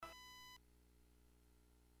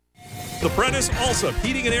The Prentice Alsop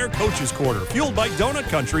Heating and Air Coaches Corner, fueled by Donut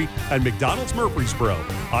Country and McDonald's Murfreesboro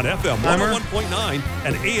on FM 101.9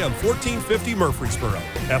 and AM 1450 Murfreesboro,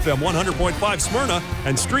 FM 100.5 Smyrna,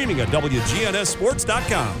 and streaming at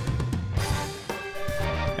WGNSSports.com.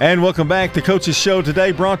 And welcome back to Coach's Show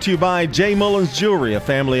today, brought to you by J. Mullins Jewelry, a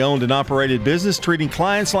family-owned and operated business treating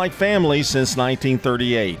clients like family since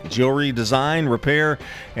 1938. Jewelry, design, repair,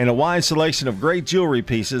 and a wide selection of great jewelry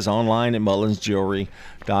pieces online at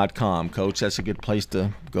mullinsjewelry.com. Coach, that's a good place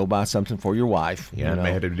to go buy something for your wife. Yeah, I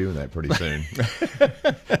may have to be doing that pretty soon.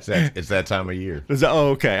 It's that time of year.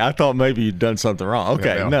 Okay. I thought maybe you'd done something wrong.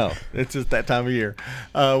 Okay, no, it's just that time of year.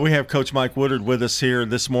 We have Coach Mike Woodard with us here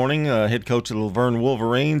this morning, head coach of the Laverne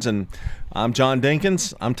Wolverines, and I'm John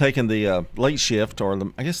Dinkins. I'm taking the late shift, or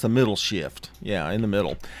I guess the middle shift. Yeah, in the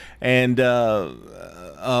middle. And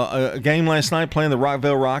a game last night playing the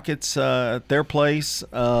Rockville Rockets at their place.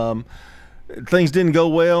 Things didn't go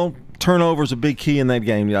well. Turnovers a big key in that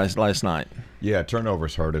game last night. Yeah,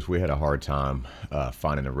 turnovers hurt us. We had a hard time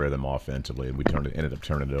finding a rhythm offensively. We ended up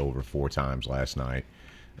turning it over 4 times last night.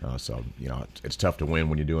 So, it's tough to win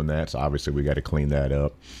when you're doing that. So, obviously, we got to clean that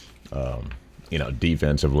up.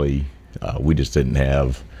 Defensively, we just didn't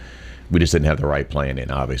have the right plan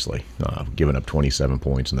in, obviously. Giving up 27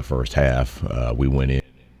 points in the first half, we went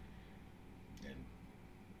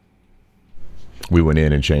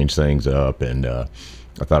in and changed things up, and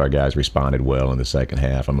I thought our guys responded well in the second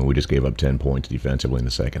half. I mean, we just gave up 10 points defensively in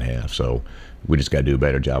the second half, so we just got to do a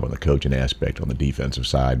better job on the coaching aspect on the defensive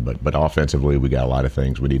side. But offensively, we got a lot of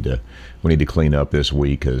things we need to clean up this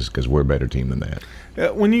week because we're a better team than that.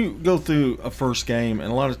 When you go through a first game,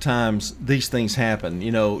 and a lot of times these things happen,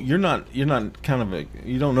 you're not you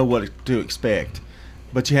don't know what to expect,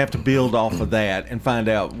 but you have to build off of that and find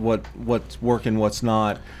out what's working, what's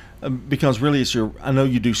not. Because really, I know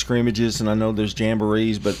you do scrimmages and I know there's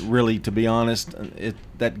jamborees, but really, to be honest,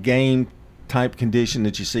 that game type condition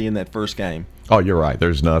that you see in that first game. Oh, you're right.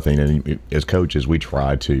 There's nothing. And as coaches, we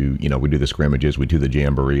try to, we do the scrimmages, we do the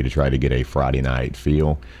jamboree to try to get a Friday night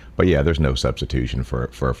feel. But yeah, there's no substitution for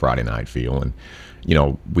a Friday night feel. And,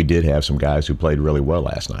 we did have some guys who played really well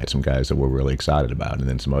last night, some guys that we're really excited about. And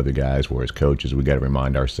then some other guys where as coaches, we got to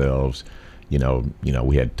remind ourselves,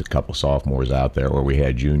 we had a couple sophomores out there, or we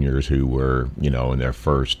had juniors who were, in their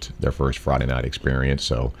first Friday night experience.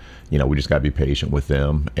 So, we just got to be patient with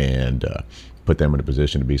them and put them in a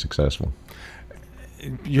position to be successful.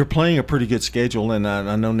 You're playing a pretty good schedule, and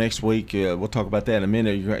I know next week we'll talk about that in a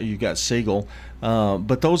minute. You got Siegel,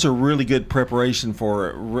 but those are really good preparation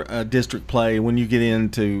for district play. When you get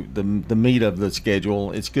into the meat of the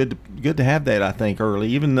schedule, it's good to have that. I think early,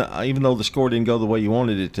 even though the score didn't go the way you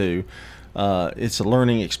wanted it to. It's a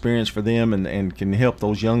learning experience for them and can help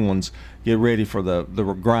those young ones get ready for the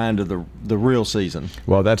grind of the real season.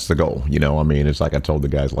 Well, that's the goal. It's like I told the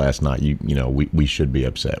guys last night, we should be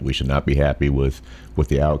upset. We should not be happy with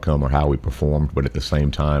the outcome or how we performed, but at the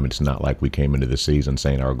same time, it's not like we came into the season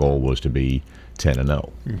saying our goal was to be 10-0.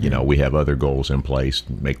 Mm-hmm. We have other goals in place,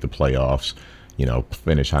 make the playoffs,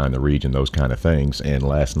 finish high in the region, those kind of things, and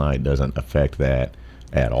last night doesn't affect that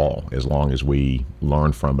at all, as long as we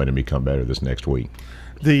learn from it and become better this next week.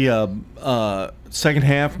 The second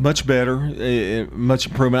half, much better, much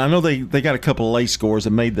improvement. I know they got a couple of late scores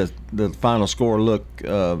that made the final score look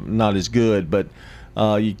not as good, but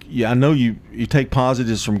I know you take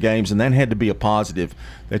positives from games, and that had to be a positive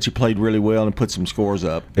that you played really well and put some scores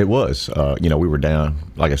up. It was. We were down,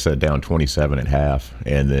 like I said, down 27 at half,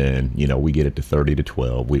 and then, we get it to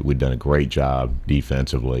 30-12. We'd done a great job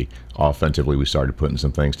defensively. Offensively, we started putting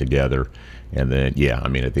some things together, and then, at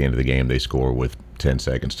the end of the game, they score with 10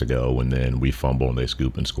 seconds to go, and then we fumble and they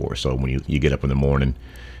scoop and score. So when you get up in the morning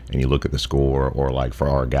and you look at the score, or like for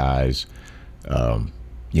our guys,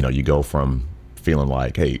 you go from feeling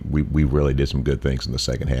like, hey, we really did some good things in the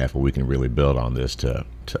second half, but we can really build on this to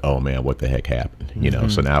oh man, what the heck happened? Mm-hmm.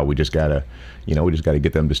 So now we just gotta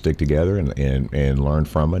get them to stick together and learn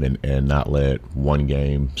from it and not let one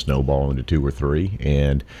game snowball into 2 or 3.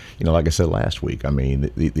 And like I said last week,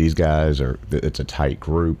 these guys it's a tight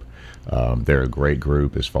group. They're a great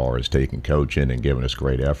group as far as taking coaching and giving us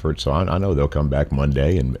great effort. So I know they'll come back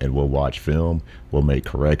Monday and we'll watch film, we'll make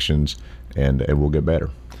corrections, and we'll get better.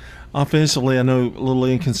 Offensively, I know a little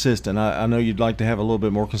inconsistent. I know you'd like to have a little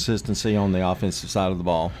bit more consistency on the offensive side of the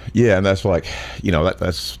ball. Yeah, and that's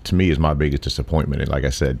that's to me is my biggest disappointment. And like I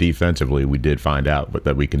said, defensively, we did find out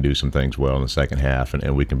that we can do some things well in the second half,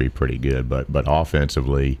 and we can be pretty good. But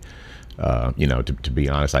offensively, to be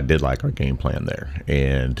honest, I did like our game plan there,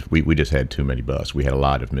 and we just had too many busts. We had a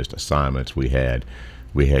lot of missed assignments. We had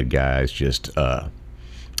guys just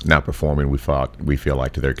not performing, we feel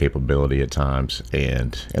like, to their capability at times,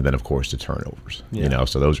 and then of course the turnovers. Yeah.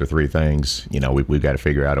 So those are three things. We've got to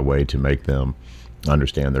figure out a way to make them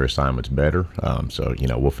understand their assignments better. So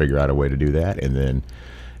we'll figure out a way to do that, and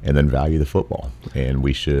then value the football, and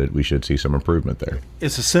we should see some improvement there.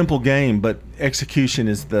 It's a simple game, but execution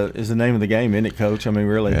is the name of the game, isn't it, Coach? I mean,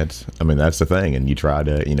 really. That's the thing, and you try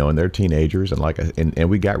to, and they're teenagers, and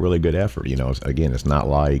we got really good effort. Again, it's not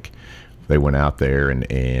like they went out there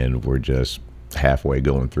and we're just halfway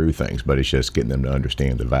going through things, but it's just getting them to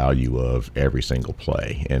understand the value of every single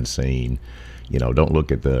play and seeing, don't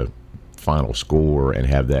look at the final score and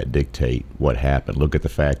have that dictate what happened. Look at the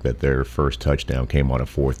fact that their first touchdown came on a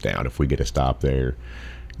fourth down. If we get a stop there,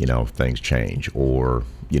 things change. Or,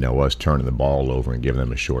 us turning the ball over and giving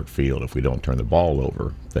them a short field. If we don't turn the ball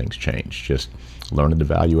over, things change. Just learning to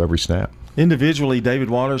value every snap. Individually, David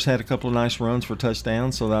Waters had a couple of nice runs for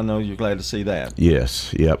touchdowns, so I know you're glad to see that.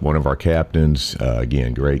 Yes, yep. One of our captains,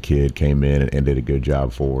 again, great kid, came in and did a good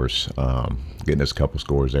job for us, getting us a couple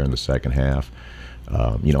scores there in the second half.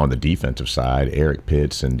 On the defensive side, Eric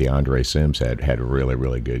Pitts and DeAndre Sims had really,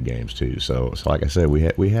 really good games too. So like I said,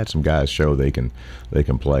 we had some guys show they can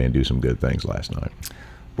play and do some good things last night.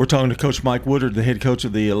 We're talking to Coach Mike Woodard, the head coach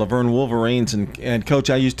of the Laverne Wolverines. And Coach,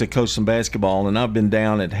 I used to coach some basketball, and I've been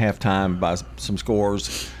down at halftime by some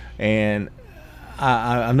scores. And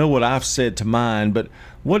I know what I've said to mine, but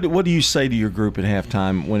what do you say to your group at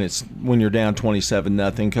halftime when you're down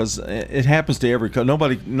 27-0? Because it happens to every coach.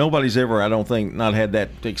 Nobody's ever, I don't think, not had that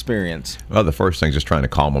experience. Well, the first thing is just trying to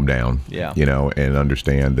calm them down. Yeah. And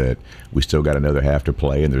understand that we still got another half to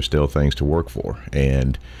play, and there's still things to work for.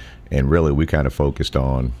 And really, we kind of focused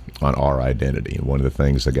on our identity. And one of the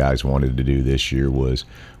things the guys wanted to do this year was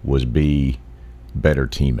be better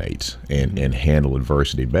teammates and handle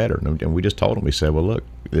adversity better. And we just told them, we said, well, look,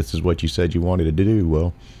 this is what you said you wanted to do.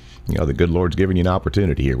 Well, the good Lord's giving you an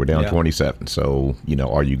opportunity here. We're down 27. So,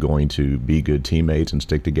 are you going to be good teammates and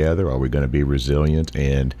stick together? Are we going to be resilient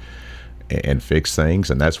and fix things?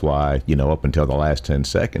 And that's why, up until the last 10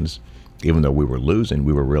 seconds, even though we were losing,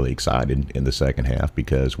 we were really excited in the second half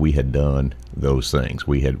because we had done those things.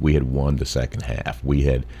 We had won the second half. We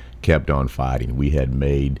had kept on fighting. We had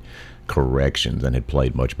made corrections and had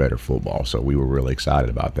played much better football. So we were really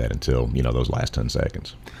excited about that until, those last 10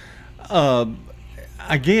 seconds.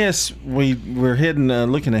 I guess we're heading,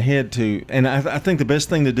 looking ahead to, and I think the best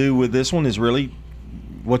thing to do with this one is really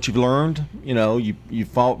what you've learned. You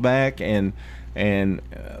fought back but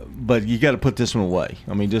you got to put this one away.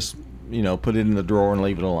 I mean, just put it in the drawer and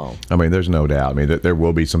leave it alone. I mean, there's no doubt. I mean, there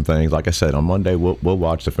will be some things. Like I said, on Monday we'll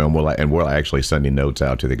watch the film. We're actually sending notes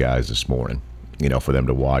out to the guys this morning, for them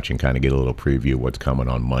to watch and kind of get a little preview of what's coming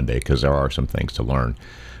on Monday, because there are some things to learn.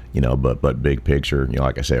 But big picture,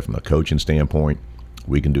 like I said, from a coaching standpoint,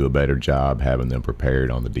 we can do a better job having them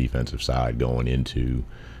prepared on the defensive side going into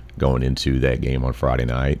that game on Friday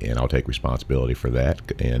night, and I'll take responsibility for that.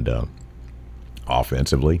 And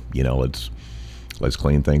offensively, let's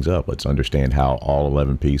clean things up. Let's understand how all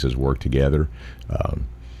 11 pieces work together.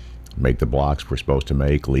 Make the blocks we're supposed to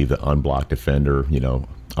make. Leave the unblocked defender,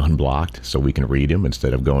 unblocked, so we can read him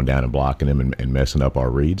instead of going down and blocking him and messing up our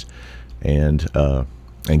reads. And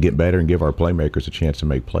get better and give our playmakers a chance to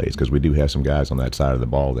make plays, because we do have some guys on that side of the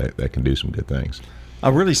ball that can do some good things. I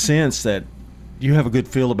really sense that you have a good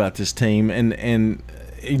feel about this team, and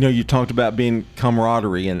you talked about being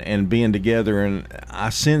camaraderie and being together, and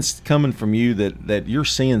I sensed coming from you that you're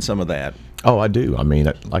seeing some of that. Oh, I do. I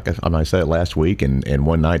mean, like I said last week, and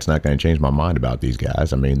one night's not going to change my mind about these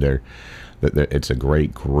guys. I mean, it's a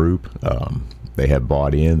great group. They have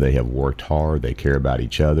bought in. They have worked hard. They care about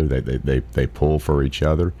each other. They pull for each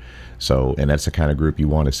other. So, and that's the kind of group you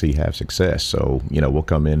want to see have success. So, we'll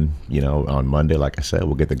come in, on Monday, like I said,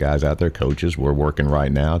 we'll get the guys out there, coaches. We're working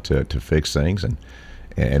right now to fix things,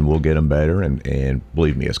 and we'll get them better. And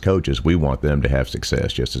believe me, as coaches, we want them to have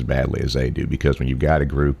success just as badly as they do, because when you've got a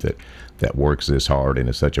group that works this hard and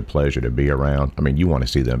it's such a pleasure to be around, I mean, you want to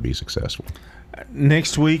see them be successful.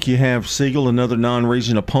 Next week you have Siegel, another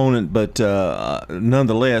non-region opponent, but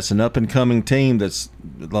nonetheless an up-and-coming team that's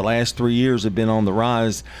the last 3 years have been on the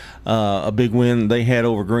rise. A big win they had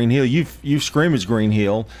over Green Hill. You've scrimmaged Green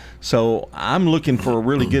Hill, so I'm looking for a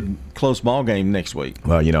really good close ball game next week.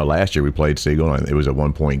 Well, last year we played Siegel and it was a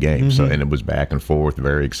 1-point game, so and it was back and forth,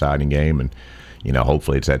 very exciting game, and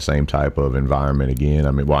hopefully it's that same type of environment again.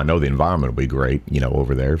 I mean, well, I know the environment will be great,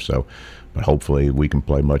 over there, so. But hopefully we can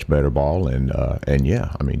play much better ball, and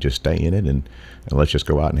yeah, I mean, just stay in it and let's just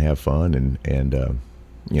go out and have fun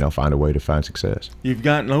and find a way to find success. You've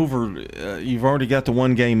gotten over. You've already got the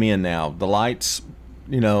one game in now. The lights,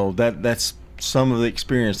 that's some of the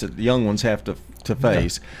experience that the young ones have to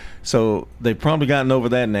face. Yeah. So they've probably gotten over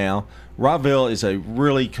that now. Rockville is a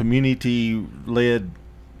really community-led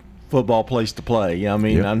football place to play. I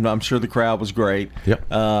mean, I'm sure the crowd was great. Yep.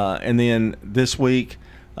 And then this week,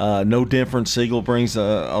 no difference. Siegel brings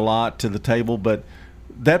a lot to the table, but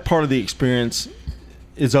that part of the experience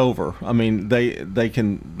is over. I mean, they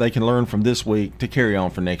can learn from this week to carry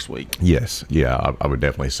on for next week. Yes, yeah, I would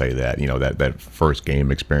definitely say that. That first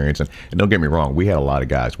game experience, and don't get me wrong, we had a lot of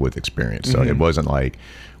guys with experience, so it wasn't like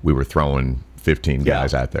we were throwing 15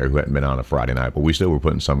 guys out there who hadn't been on a Friday night, but we still were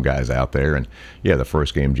putting some guys out there. And the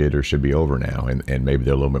first game jitters should be over now, and maybe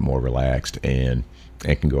they're a little bit more relaxed and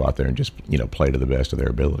can go out there and just play to the best of their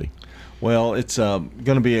ability. Well, it's going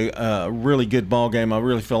to be a really good ball game. I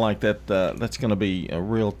really feel like that's going to be a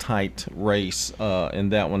real tight race in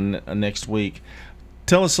that one next week.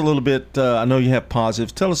 Tell us a little bit. I know you have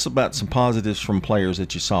positives. Tell us about some positives from players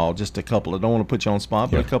that you saw. Just a couple. I don't want to put you on the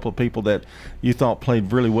spot, but a couple of people that you thought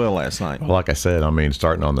played really well last night. Well, like I said, I mean,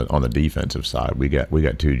 starting on the defensive side, we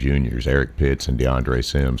got two juniors, Eric Pitts and DeAndre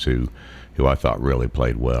Sims, who I thought really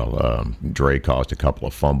played well. Dre caused a couple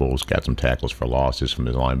of fumbles, got some tackles for losses from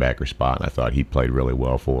his linebacker spot, and I thought he played really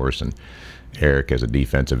well for us. And Eric, as a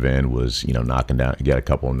defensive end, was knocking down. He got a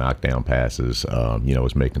couple of knockdown passes.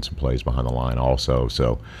 Was making some plays behind the line also.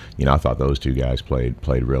 So I thought those two guys played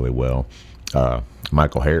really well.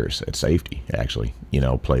 Michael Harris at safety actually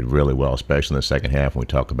played really well, especially in the second half. When we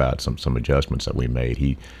talk about some adjustments that we made,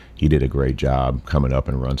 he did a great job coming up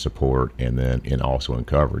and run support, and also in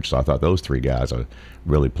coverage. So I thought those three guys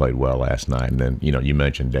really played well last night. And then you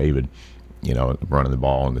mentioned David, running the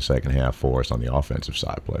ball in the second half for us on the offensive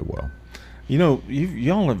side, played well.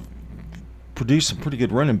 Y'all have produced some pretty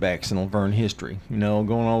good running backs in Laverne history.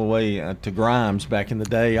 Going all the way to Grimes back in the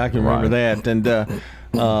day. I can remember that. And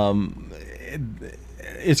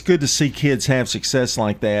it's good to see kids have success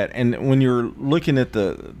like that. And when you're looking at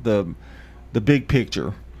the big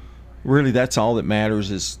picture, really that's all that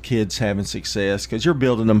matters is kids having success, because you're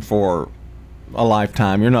building them for a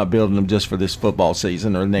lifetime. You're not building them just for this football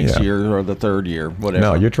season or next year or the third year, whatever.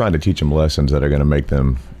 No, you're trying to teach them lessons that are going to make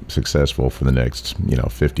them successful for the next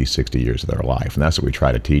 50, 60 years of their life, and that's what we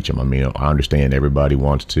try to teach them. I mean, I understand everybody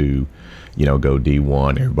wants to go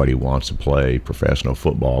D1, everybody wants to play professional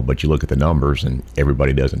football, but you look at the numbers and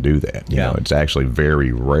everybody doesn't do that. It's actually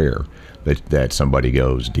very rare that somebody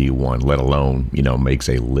goes D1, let alone makes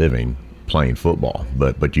a living playing football.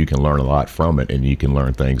 But you can learn a lot from it, and you can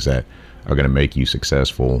learn things that are going to make you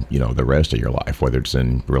successful, the rest of your life, whether it's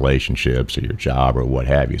in relationships or your job or what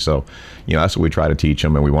have you. So, that's what we try to teach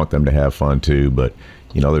them, and we want them to have fun too. But,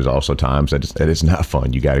 there's also times that it's not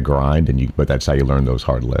fun. You got to grind, but that's how you learn those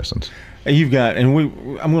hard lessons. And I'm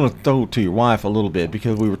going to throw to your wife a little bit,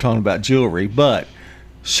 because we were talking about jewelry, but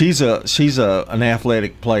she's an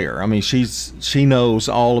athletic player. I mean, she knows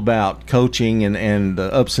all about coaching and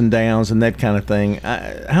the ups and downs and that kind of thing.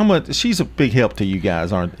 How much she's a big help to you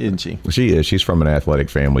guys, isn't she? She is. She's from an athletic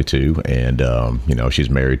family too, and she's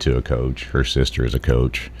married to a coach. Her sister is a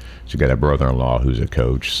coach. She got a brother-in-law who's a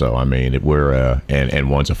coach. So I mean, we're and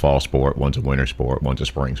one's a fall sport, one's a winter sport, one's a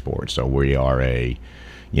spring sport. So we are a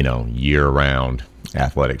year-round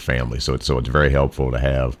athletic family. So it's very helpful to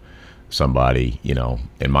have somebody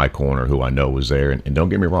in my corner who I know was there, and don't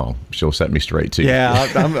get me wrong, she'll set me straight too. Yeah,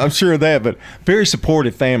 I'm sure of that, but very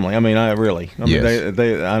supportive family. I mean, yes.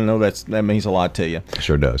 I know that means a lot to you.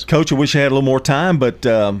 Sure does. Coach, I wish I had a little more time, but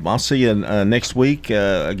I'll see you next week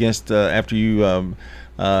against after you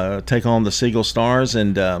take on the Siegel Stars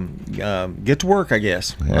and get to work, I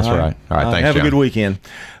guess. That's right. All right, thanks, have John. a good weekend.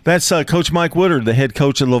 That's Coach Mike Woodard, the head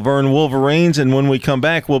coach of Laverne Wolverines, and when we come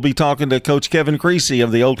back, we'll be talking to Coach Kevin Creasy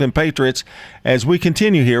of the Oakland Patriots as we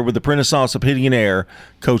continue here with the Prentice Allsup Heating and Air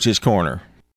Coach's Corner.